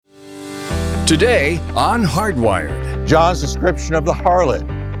Today on Hardwired. John's description of the harlot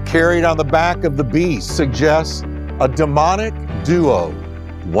carried on the back of the beast suggests a demonic duo,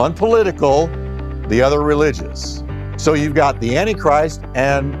 one political, the other religious. So you've got the Antichrist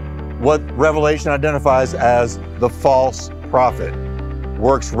and what Revelation identifies as the false prophet.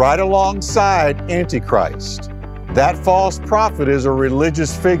 Works right alongside Antichrist. That false prophet is a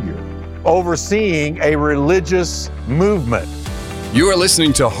religious figure overseeing a religious movement. You are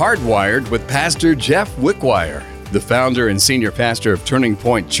listening to Hardwired with Pastor Jeff Wickwire, the founder and senior pastor of Turning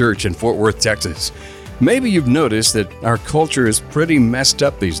Point Church in Fort Worth, Texas. Maybe you've noticed that our culture is pretty messed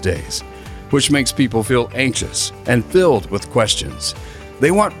up these days, which makes people feel anxious and filled with questions.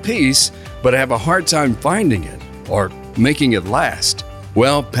 They want peace, but have a hard time finding it or making it last.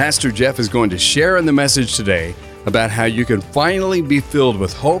 Well, Pastor Jeff is going to share in the message today about how you can finally be filled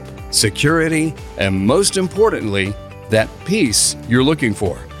with hope, security, and most importantly, that peace you're looking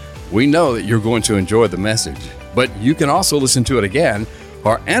for. We know that you're going to enjoy the message, but you can also listen to it again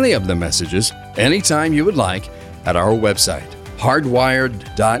or any of the messages anytime you would like at our website,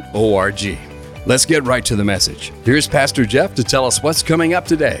 hardwired.org. Let's get right to the message. Here's Pastor Jeff to tell us what's coming up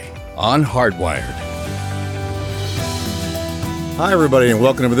today on Hardwired. Hi, everybody, and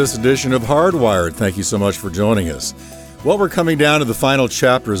welcome to this edition of Hardwired. Thank you so much for joining us. Well, we're coming down to the final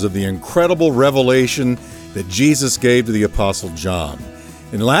chapters of the incredible revelation that Jesus gave to the Apostle John.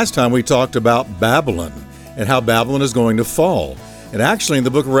 And last time we talked about Babylon and how Babylon is going to fall. And actually in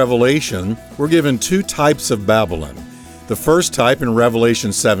the book of Revelation, we're given two types of Babylon. The first type in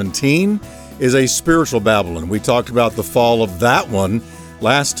Revelation 17 is a spiritual Babylon. We talked about the fall of that one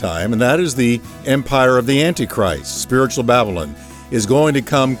last time, and that is the empire of the Antichrist. Spiritual Babylon is going to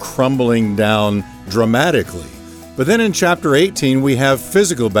come crumbling down dramatically. But then in chapter 18, we have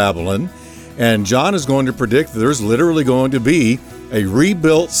physical Babylon, and John is going to predict that there's literally going to be a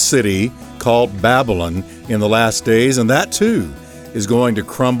rebuilt city called Babylon in the last days, and that too is going to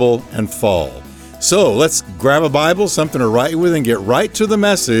crumble and fall. So let's grab a Bible, something to write with, and get right to the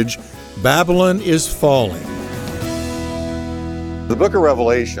message. Babylon is falling. The book of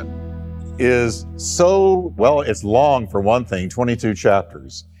Revelation is it's long for one thing, 22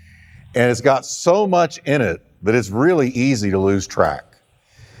 chapters, and it's got so much in it that it's really easy to lose track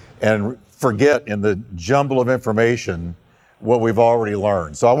and forget in the jumble of information what we've already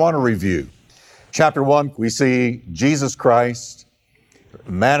learned. So I want to review. Chapter 1, we see Jesus Christ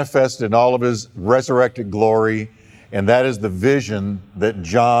manifested in all of his resurrected glory, and that is the vision that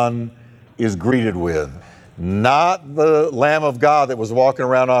John is greeted with. Not the Lamb of God that was walking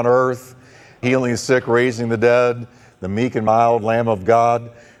around on earth, healing the sick, raising the dead, the meek and mild Lamb of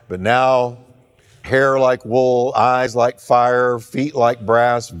God, but now hair like wool, eyes like fire, feet like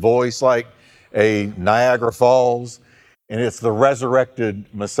brass, voice like a Niagara Falls, and it's the resurrected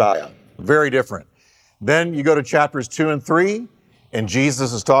Messiah. Very different. Then you go to chapters 2 and 3, and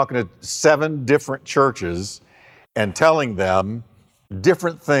Jesus is talking to 7 different churches and telling them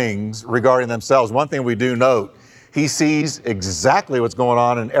different things regarding themselves. One thing we do note, he sees exactly what's going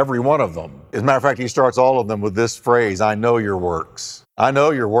on in every one of them. As a matter of fact, he starts all of them with this phrase, I know your works. I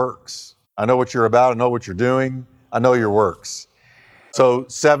know your works. I know what you're about. I know what you're doing. I know your works. So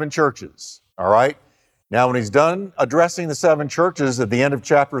 7 churches, all right? Now, when he's done addressing the 7 churches at the end of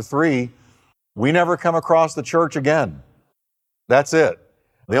chapter 3, we never come across the church again. That's it.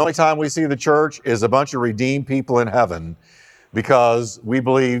 The only time we see the church is a bunch of redeemed people in heaven because we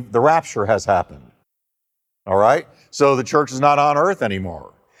believe the rapture has happened. All right? So the church is not on earth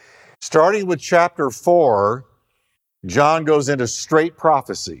anymore. Starting with chapter 4, John goes into straight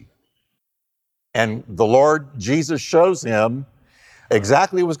prophecy. And the Lord Jesus shows him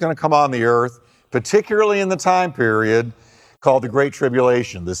exactly what's going to come on the earth, particularly in the time period called the Great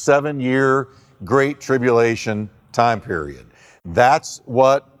Tribulation, the 7-year Great Tribulation time period. That's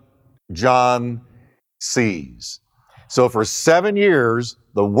what John sees. So for 7 years,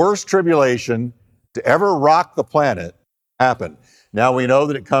 the worst tribulation to ever rock the planet happened. Now we know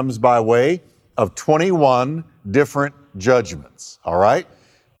that it comes by way of 21 different judgments, all right?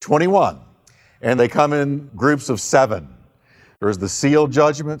 21. And they come in groups of 7. There's the seal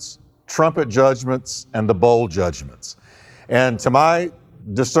judgments, trumpet judgments, and the bowl judgments. And to my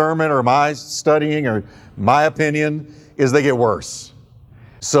discernment or my studying or my opinion is they get worse.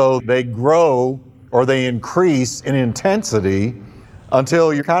 So they grow or they increase in intensity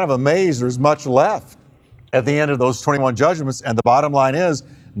until you're kind of amazed there's much left at the end of those 21 judgments. And the bottom line is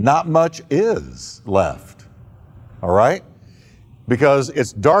not much is left. All right? Because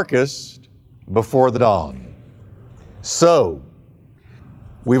it's darkest before the dawn. So,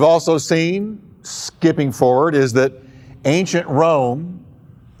 we've also seen, skipping forward, is that ancient Rome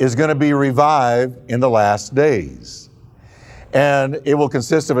is going to be revived in the last days. And it will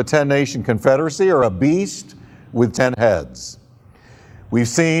consist of a 10-nation confederacy or a beast with 10 heads. We've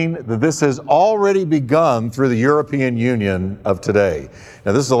seen that this has already begun through the European Union of today.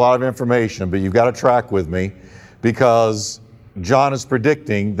 Now, this is a lot of information, but you've got to track with me because John is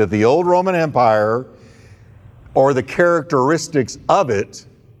predicting that the old Roman Empire, or the characteristics of it,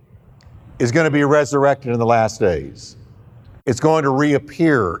 is going to be resurrected in the last days. It's going to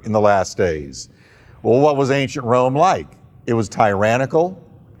reappear in the last days. Well, what was ancient Rome like? It was tyrannical.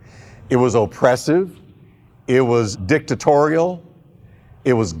 It was oppressive. It was dictatorial.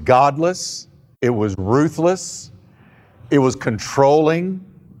 It was godless. It was ruthless. It was controlling.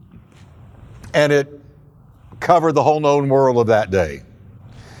 And it covered the whole known world of that day.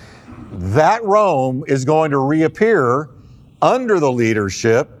 That Rome is going to reappear under the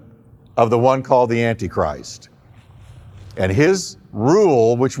leadership of the one called the Antichrist. And his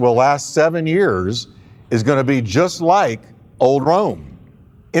rule, which will last 7 years, is going to be just like old Rome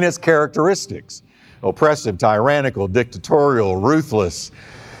in its characteristics. Oppressive, tyrannical, dictatorial, ruthless,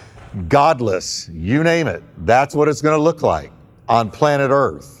 godless, you name it. That's what it's going to look like on planet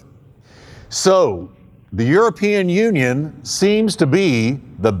Earth. So, the European Union seems to be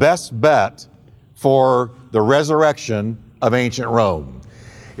the best bet for the resurrection of ancient Rome.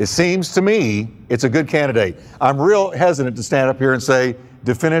 It seems to me it's a good candidate. I'm real hesitant to stand up here and say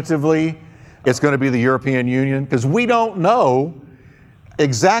definitively it's going to be the European Union, because we don't know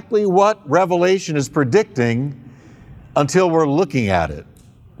exactly what Revelation is predicting until we're looking at it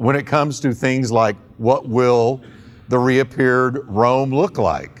when it comes to things like what will the reappeared Rome look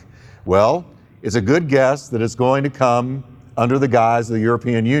like. Well, it's a good guess that it's going to come under the guise of the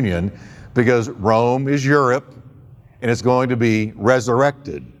European Union because Rome is Europe and it's going to be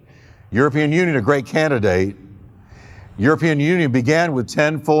resurrected. European Union, a great candidate. European Union began with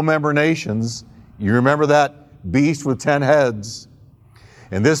 10 full member nations. You remember that beast with 10 heads.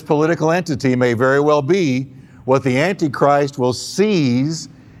 And this political entity may very well be what the Antichrist will seize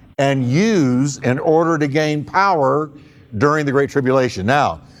and use in order to gain power during the Great Tribulation.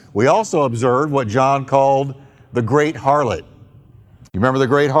 Now, we also observed what John called the Great Harlot. You remember the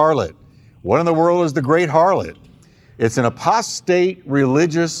Great Harlot? What in the world is the Great Harlot? It's an apostate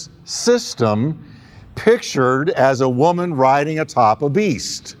religious system pictured as a woman riding atop a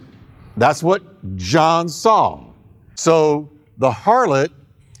beast. That's what John saw. So the harlot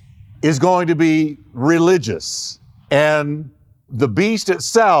is going to be religious, and the beast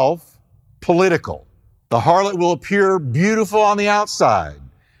itself political. The harlot will appear beautiful on the outside,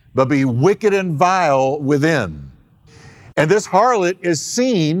 but be wicked and vile within. And this harlot is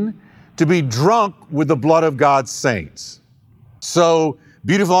seen to be drunk with the blood of God's saints. So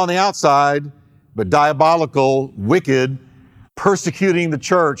beautiful on the outside, but diabolical, wicked, persecuting the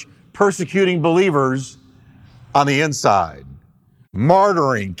church, persecuting believers on the inside,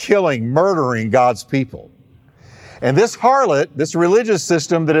 martyring, killing, murdering God's people. And this harlot, this religious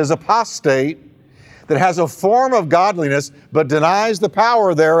system that is apostate, that has a form of godliness but denies the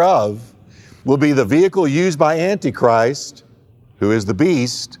power thereof, will be the vehicle used by Antichrist, who is the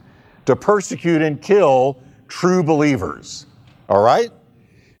beast, to persecute and kill true believers. All right?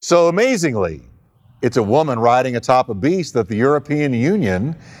 So amazingly, it's a woman riding atop a beast that the European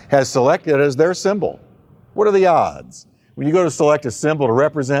Union has selected as their symbol. What are the odds? When you go to select a symbol to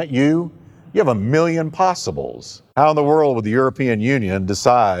represent you, you have a million possibles. How in the world would the European Union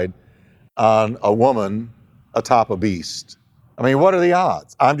decide on a woman atop a beast? I mean, what are the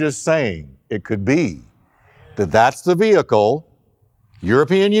odds? I'm just saying it could be that that's the vehicle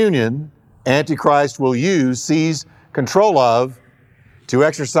European Union, Antichrist will use, seize control of, to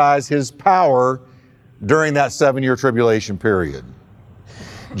exercise his power during that 7-year tribulation period.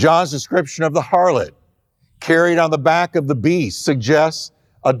 John's description of the harlot carried on the back of the beast suggests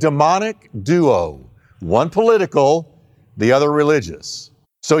a demonic duo, one political, the other religious.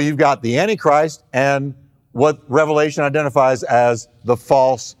 So you've got the Antichrist and what Revelation identifies as the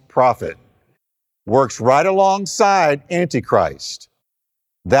false prophet. Works right alongside Antichrist.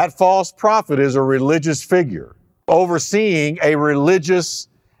 That false prophet is a religious figure overseeing a religious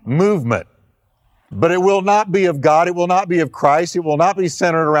movement. But it will not be of God. It will not be of Christ. It will not be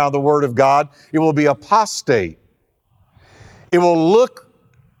centered around the Word of God. It will be apostate. It will look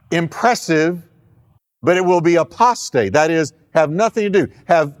impressive, but it will be apostate. That is, have nothing to do,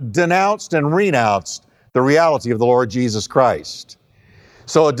 have denounced and renounced the reality of the Lord Jesus Christ.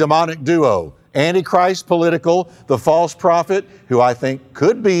 So a demonic duo, Antichrist political, the false prophet, who I think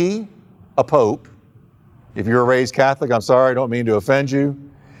could be a pope. If you're raised Catholic, I'm sorry, I don't mean to offend you,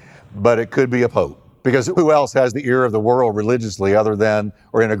 but it could be a pope. Because who else has the ear of the world religiously other than,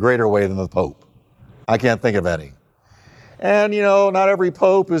 or in a greater way than the Pope? I can't think of any. And, not every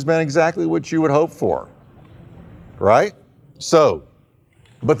Pope has been exactly what you would hope for, right? So,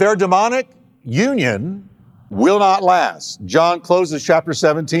 but their demonic union will not last. John closes chapter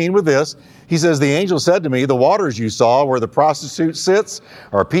 17 with this. He says, the angel said to me, the waters you saw where the prostitute sits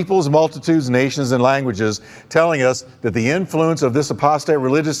are peoples, multitudes, nations, and languages, telling us that the influence of this apostate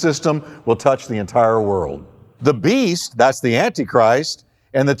religious system will touch the entire world. The beast, that's the Antichrist,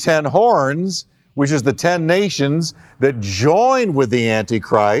 and the 10 horns, which is the 10 nations that join with the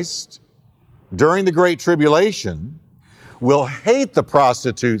Antichrist during the Great Tribulation, will hate the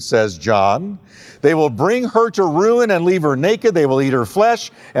prostitute, says John. They will bring her to ruin and leave her naked. They will eat her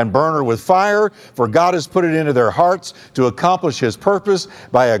flesh and burn her with fire, for God has put it into their hearts to accomplish his purpose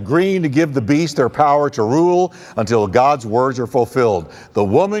by agreeing to give the beast their power to rule until God's words are fulfilled. The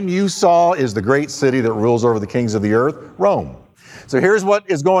woman you saw is the great city that rules over the kings of the earth, Rome. So here's what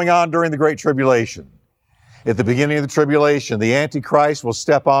is going on during the Great Tribulation. At the beginning of the tribulation, the Antichrist will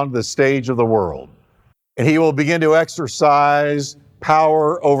step onto the stage of the world, and he will begin to exercise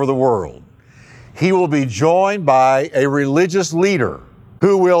power over the world. He will be joined by a religious leader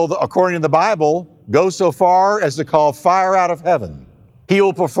who will, according to the Bible, go so far as to call fire out of heaven. He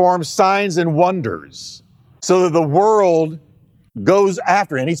will perform signs and wonders so that the world goes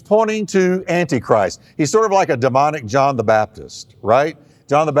after him. And he's pointing to Antichrist. He's sort of like a demonic John the Baptist, right?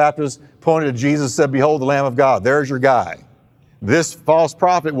 John the Baptist pointed to Jesus and said, behold the Lamb of God, there's your guy. This false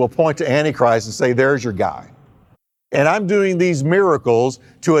prophet will point to Antichrist and say, there's your guy. And I'm doing these miracles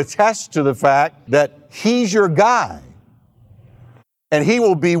to attest to the fact that he's your guy. And he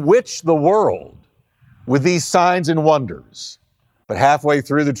will bewitch the world with these signs and wonders. But halfway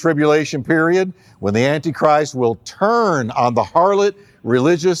through the tribulation period, when the Antichrist will turn on the harlot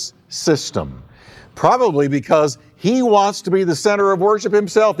religious system, probably because he wants to be the center of worship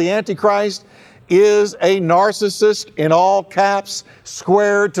himself. The Antichrist is a narcissist in all caps,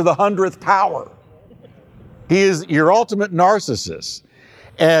 squared to the 100th power. He is your ultimate narcissist.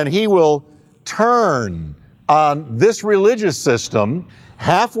 And he will turn on this religious system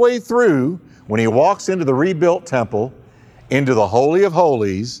halfway through when he walks into the rebuilt temple, into the Holy of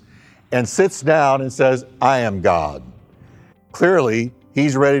Holies, and sits down and says, I am God. Clearly,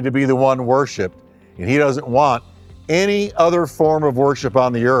 he's ready to be the one worshiped, and he doesn't want any other form of worship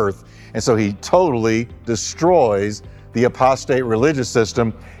on the earth. And so he totally destroys the apostate religious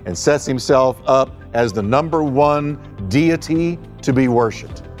system and sets himself up as the number one deity to be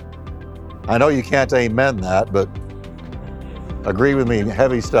worshiped. I know you can't amen that, but agree with me,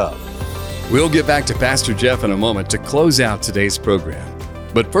 heavy stuff. We'll get back to Pastor Jeff in a moment to close out today's program.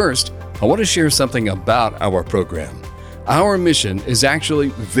 But first, I want to share something about our program. Our mission is actually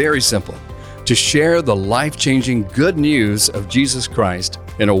very simple: to share the life-changing good news of Jesus Christ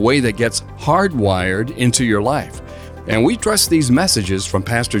in a way that gets hardwired into your life. And we trust these messages from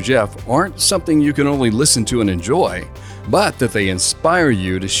Pastor Jeff aren't something you can only listen to and enjoy, but that they inspire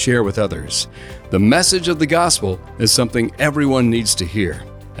you to share with others. The message of the gospel is something everyone needs to hear,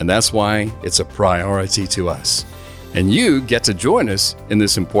 and that's why it's a priority to us. And you get to join us in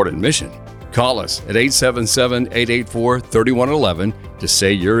this important mission. Call us at 877-884-3111 to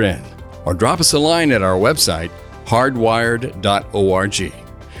say you're in, or drop us a line at our website, hardwired.org.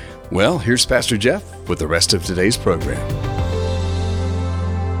 Well, here's Pastor Jeff with the rest of today's program.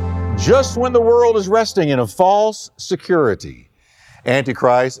 Just when the world is resting in a false security,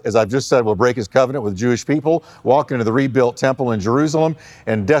 Antichrist, as I've just said, will break his covenant with the Jewish people, walk into the rebuilt temple in Jerusalem,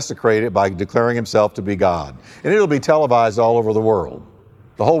 and desecrate it by declaring himself to be God. And it'll be televised all over the world.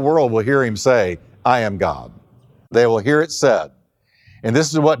 The whole world will hear him say, I am God. They will hear it said. And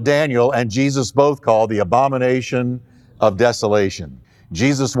this is what Daniel and Jesus both call the abomination of desolation.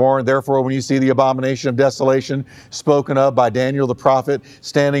 Jesus warned, therefore, when you see the abomination of desolation spoken of by Daniel the prophet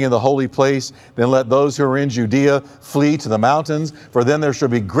standing in the holy place, then let those who are in Judea flee to the mountains, for then there shall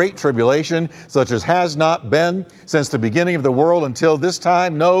be great tribulation, such as has not been since the beginning of the world until this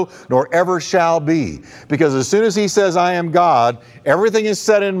time, no, nor ever shall be. Because as soon as he says, I am God, everything is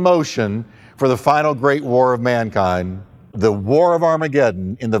set in motion for the final great war of mankind, the war of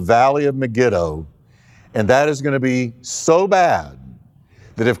Armageddon in the valley of Megiddo. And that is going to be so bad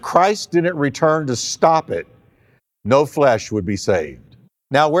that if Christ didn't return to stop it, no flesh would be saved.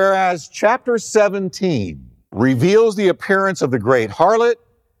 Now, whereas chapter 17 reveals the appearance of the great harlot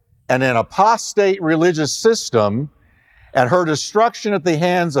and an apostate religious system and her destruction at the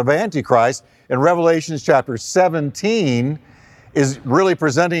hands of Antichrist, in Revelation chapter 17 is really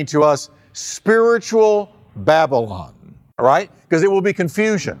presenting to us spiritual Babylon, all right? Because it will be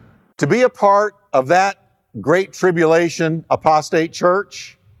confusion. To be a part of that great tribulation apostate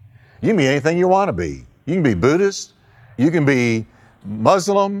church, you can be anything you want to be. You can be Buddhist, you can be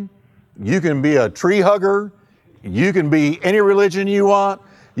Muslim, you can be a tree hugger, you can be any religion you want,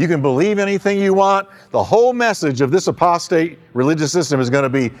 you can believe anything you want. The whole message of this apostate religious system is going to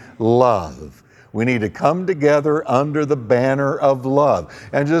be love. We need to come together under the banner of love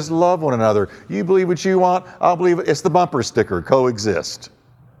and just love one another. You believe what you want, I'll believe it. It's the bumper sticker, coexist.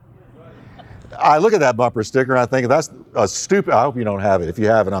 I look at that bumper sticker and I think that's a stupid, I hope you don't have it. If you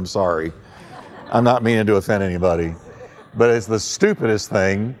have it, I'm sorry. I'm not meaning to offend anybody. But it's the stupidest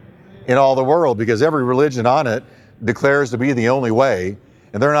thing in all the world because every religion on it declares to be the only way,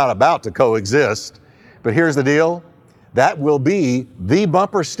 and they're not about to coexist. But here's the deal. That will be the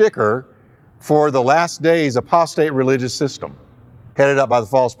bumper sticker for the last days apostate religious system headed up by the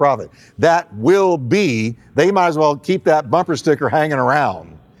false prophet. That will be, they might as well keep that bumper sticker hanging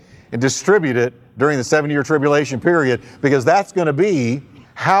around and distribute it during the 7-year tribulation period, because that's going to be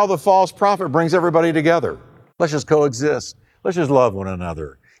how the false prophet brings everybody together. Let's just coexist. Let's just love one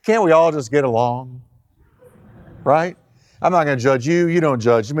another. Can't we all just get along? Right? I'm not going to judge you. You don't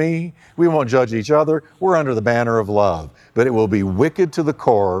judge me. We won't judge each other. We're under the banner of love. But it will be wicked to the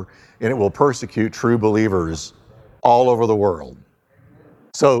core, and it will persecute true believers all over the world.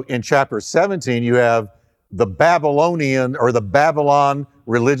 So in chapter 17, you have the Babylonian or the Babylon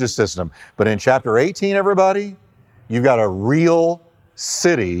religious system. But in chapter 18, everybody, you've got a real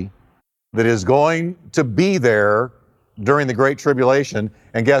city that is going to be there during the Great Tribulation.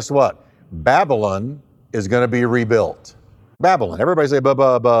 And guess what? Babylon is going to be rebuilt. Babylon. Everybody say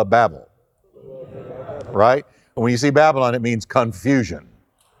Babel. Right? When you see Babylon, it means confusion.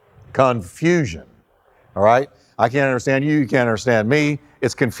 Confusion. All right? I can't understand you. You can't understand me.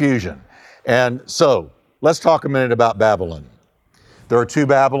 It's confusion. And so let's talk a minute about Babylon. There are 2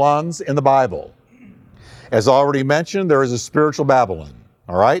 Babylons in the Bible. As already mentioned, there is a spiritual Babylon.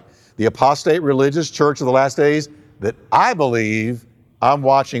 All right? The apostate religious church of the last days that I believe I'm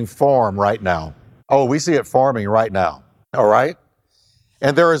watching form right now. Oh, we see it forming right now. All right?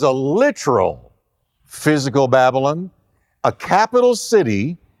 And there is a literal physical Babylon, a capital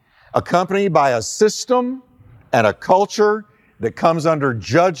city accompanied by a system and a culture that comes under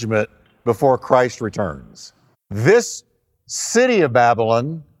judgment before Christ returns. This city of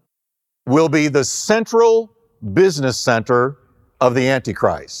Babylon will be the central business center of the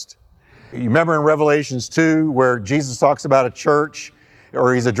Antichrist. You remember in Revelations 2 where Jesus talks about a church,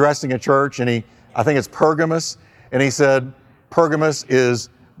 or he's addressing a church, and I think it's Pergamos, and he said, Pergamos is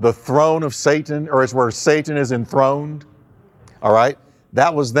the throne of Satan, or it's where Satan is enthroned. All right?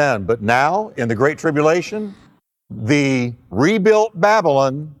 That was then. But now, in the Great Tribulation, the rebuilt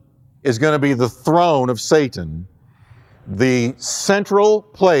Babylon is going to be the throne of Satan, the central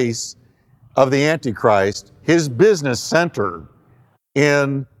place of the Antichrist, his business center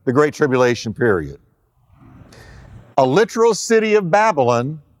in the Great Tribulation period. A literal city of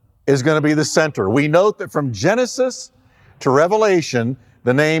Babylon is going to be the center. We note that from Genesis to Revelation,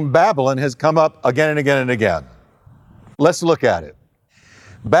 the name Babylon has come up again and again and again. Let's look at it.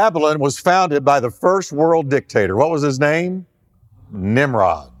 Babylon was founded by the first world dictator. What was his name?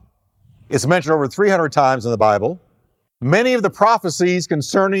 Nimrod. It's mentioned over 300 times in the Bible. Many of the prophecies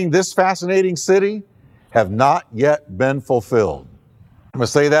concerning this fascinating city have not yet been fulfilled. I'm going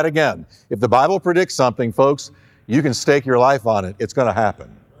to say that again. If the Bible predicts something, folks, you can stake your life on it. It's going to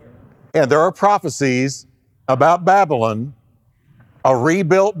happen. And there are prophecies about Babylon, a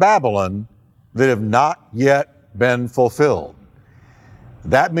rebuilt Babylon, that have not yet been fulfilled.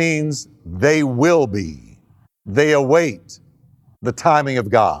 That means they will be. They await the timing of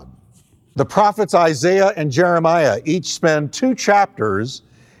God. The prophets Isaiah and Jeremiah each spend 2 chapters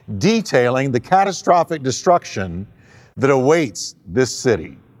detailing the catastrophic destruction that awaits this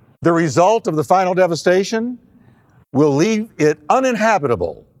city. The result of the final devastation will leave it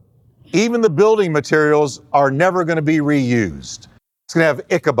uninhabitable. Even the building materials are never going to be reused. It's going to have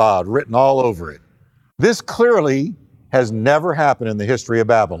Ichabod written all over it. This clearly has never happened in the history of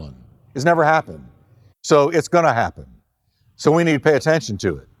Babylon. It's never happened. So it's going to happen. So we need to pay attention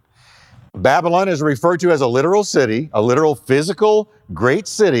to it. Babylon is referred to as a literal city, a literal physical great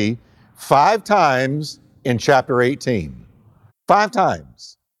city, 5 times in chapter 18. 5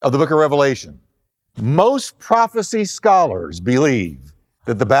 times of the book of Revelation. Most prophecy scholars believe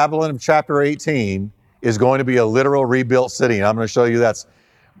that the Babylon of chapter 18 is going to be a literal rebuilt city. And I'm going to show you that's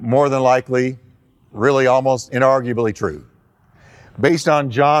more than likely, really almost inarguably true. Based on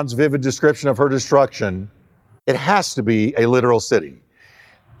John's vivid description of her destruction, it has to be a literal city.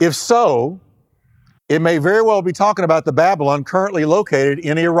 If so, it may very well be talking about the Babylon currently located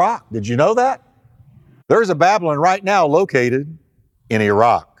in Iraq. Did you know that? There's a Babylon right now located in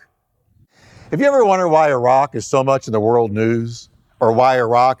Iraq. Have you ever wondered why Iraq is so much in the world news, or why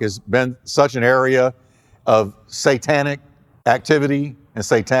Iraq has been such an area of satanic activity and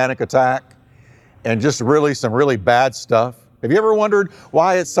satanic attack and just really some really bad stuff? Have you ever wondered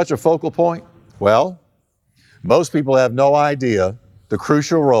why it's such a focal point? Well, most people have no idea the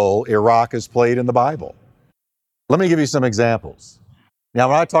crucial role Iraq has played in the Bible. Let me give you some examples. Now,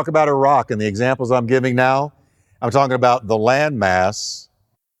 when I talk about Iraq and the examples I'm giving now, I'm talking about the landmass,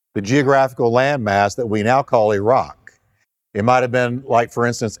 the geographical landmass that we now call Iraq. It might have been like, for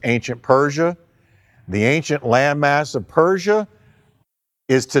instance, ancient Persia. The ancient landmass of Persia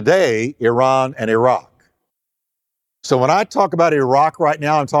is today Iran and Iraq. So when I talk about Iraq right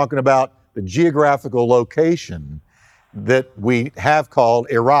now, I'm talking about the geographical location that we have called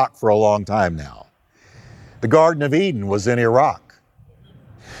Iraq for a long time now. The Garden of Eden was in Iraq.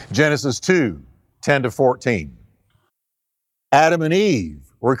 Genesis 2:10-14. Adam and Eve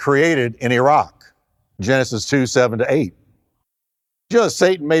were created in Iraq. Genesis 2:7-8. Just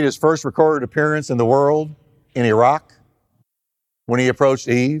Satan made his first recorded appearance in the world in Iraq when he approached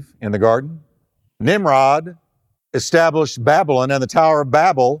Eve in the garden. Nimrod established Babylon and the Tower of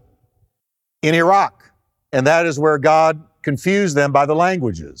Babel in Iraq, and that is where God confused them by the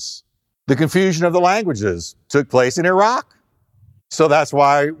languages. The confusion of the languages took place in Iraq. So that's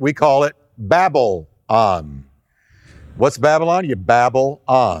why we call it Babel-on. What's Babylon? You babble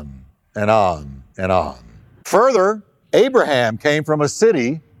on and on and on. Further, Abraham came from a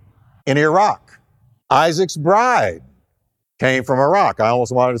city in Iraq. Isaac's bride came from Iraq. I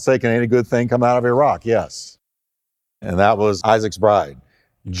almost wanted to say, can any good thing come out of Iraq? Yes. And that was Isaac's bride.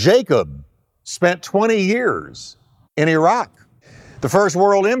 Jacob spent 20 years in Iraq. The first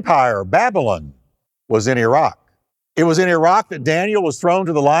world empire, Babylon, was in Iraq. It was in Iraq that Daniel was thrown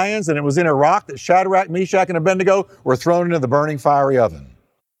to the lions, and it was in Iraq that Shadrach, Meshach, and Abednego were thrown into the burning fiery oven.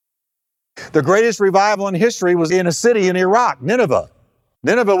 The greatest revival in history was in a city in Iraq, Nineveh.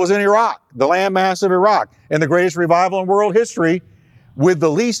 Nineveh was in Iraq, the landmass of Iraq, and the greatest revival in world history with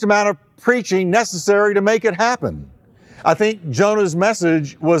the least amount of preaching necessary to make it happen. I think Jonah's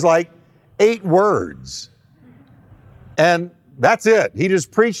message was like 8 words. And that's it. He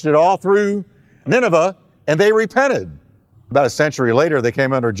just preached it all through Nineveh, and they repented. About a century later, they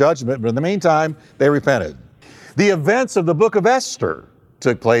came under judgment, but in the meantime, they repented. The events of the book of Esther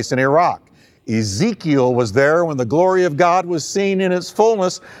took place in Iraq. Ezekiel was there when the glory of God was seen in its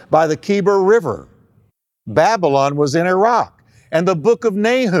fullness by the Khebar River. Babylon was in Iraq, and the book of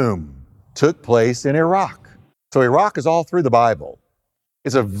Nahum took place in Iraq. So Iraq is all through the Bible.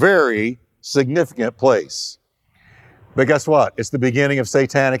 It's a very significant place. But guess what? It's the beginning of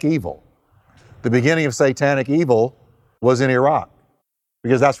satanic evil. The beginning of satanic evil was in Iraq,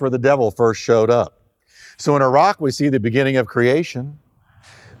 because that's where the devil first showed up. So in Iraq, we see the beginning of creation,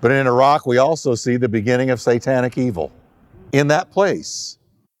 but in Iraq, we also see the beginning of satanic evil in that place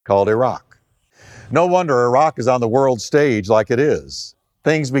called Iraq. No wonder Iraq is on the world stage like it is.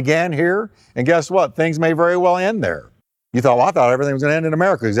 Things began here, and guess what? Things may very well end there. You thought, well, I thought everything was going to end in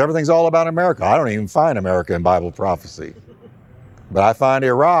America because everything's all about America. I don't even find America in Bible prophecy. But I find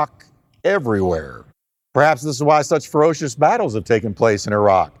Iraq everywhere. Perhaps this is why such ferocious battles have taken place in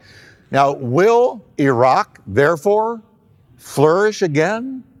Iraq. Now, will Iraq, therefore, flourish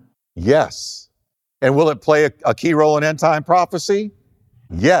again? Yes. And will it play a key role in end-time prophecy?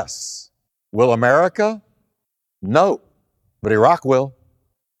 Yes. Will America? No. But Iraq will.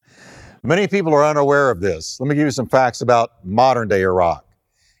 Many people are unaware of this. Let me give you some facts about modern-day Iraq.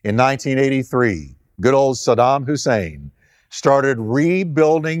 In 1983, good old Saddam Hussein started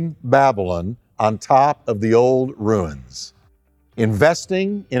rebuilding Babylon on top of the old ruins,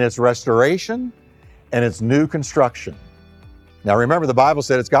 investing in its restoration and its new construction. Now remember, the Bible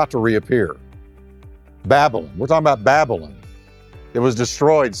said it's got to reappear. Babylon, we're talking about Babylon. It was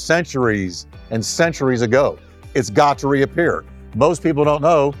destroyed centuries and centuries ago. It's got to reappear. Most people don't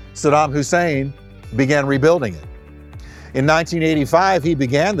know Saddam Hussein began rebuilding it. In 1985, he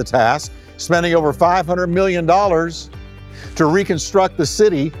began the task, spending over $500 million to reconstruct the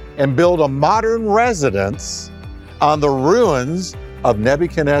city and build a modern residence on the ruins of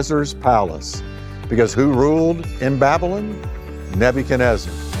Nebuchadnezzar's palace. Because who ruled in Babylon?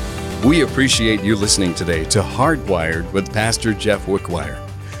 Nebuchadnezzar. We appreciate you listening today to Hardwired with Pastor Jeff Wickwire.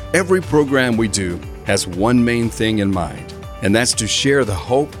 Every program we do has one main thing in mind, and that's to share the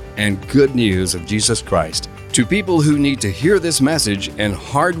hope and good news of Jesus Christ to people who need to hear this message and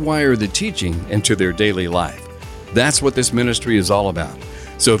hardwire the teaching into their daily life. That's what this ministry is all about.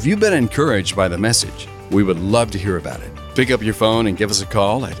 So if you've been encouraged by the message, we would love to hear about it. Pick up your phone and give us a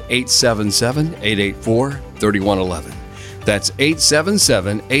call at 877-884-3111. That's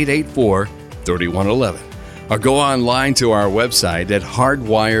 877-884-3111. Or go online to our website at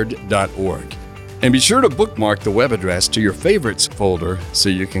hardwired.org. And be sure to bookmark the web address to your favorites folder so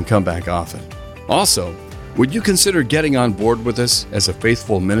you can come back often. Also, would you consider getting on board with us as a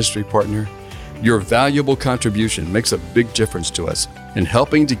faithful ministry partner? Your valuable contribution makes a big difference to us in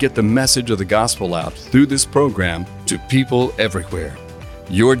helping to get the message of the gospel out through this program to people everywhere.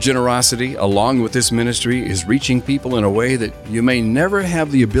 Your generosity, along with this ministry, is reaching people in a way that you may never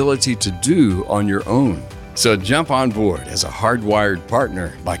have the ability to do on your own. So jump on board as a Hardwired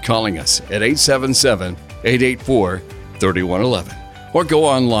partner by calling us at 877-884-3111 or go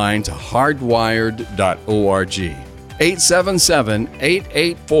online to hardwired.org,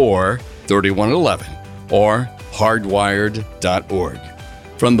 877-884-3111 or hardwired.org.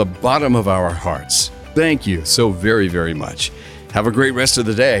 From the bottom of our hearts, thank you so very, very much. Have a great rest of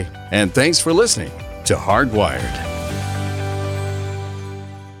the day, and thanks for listening to Hardwired.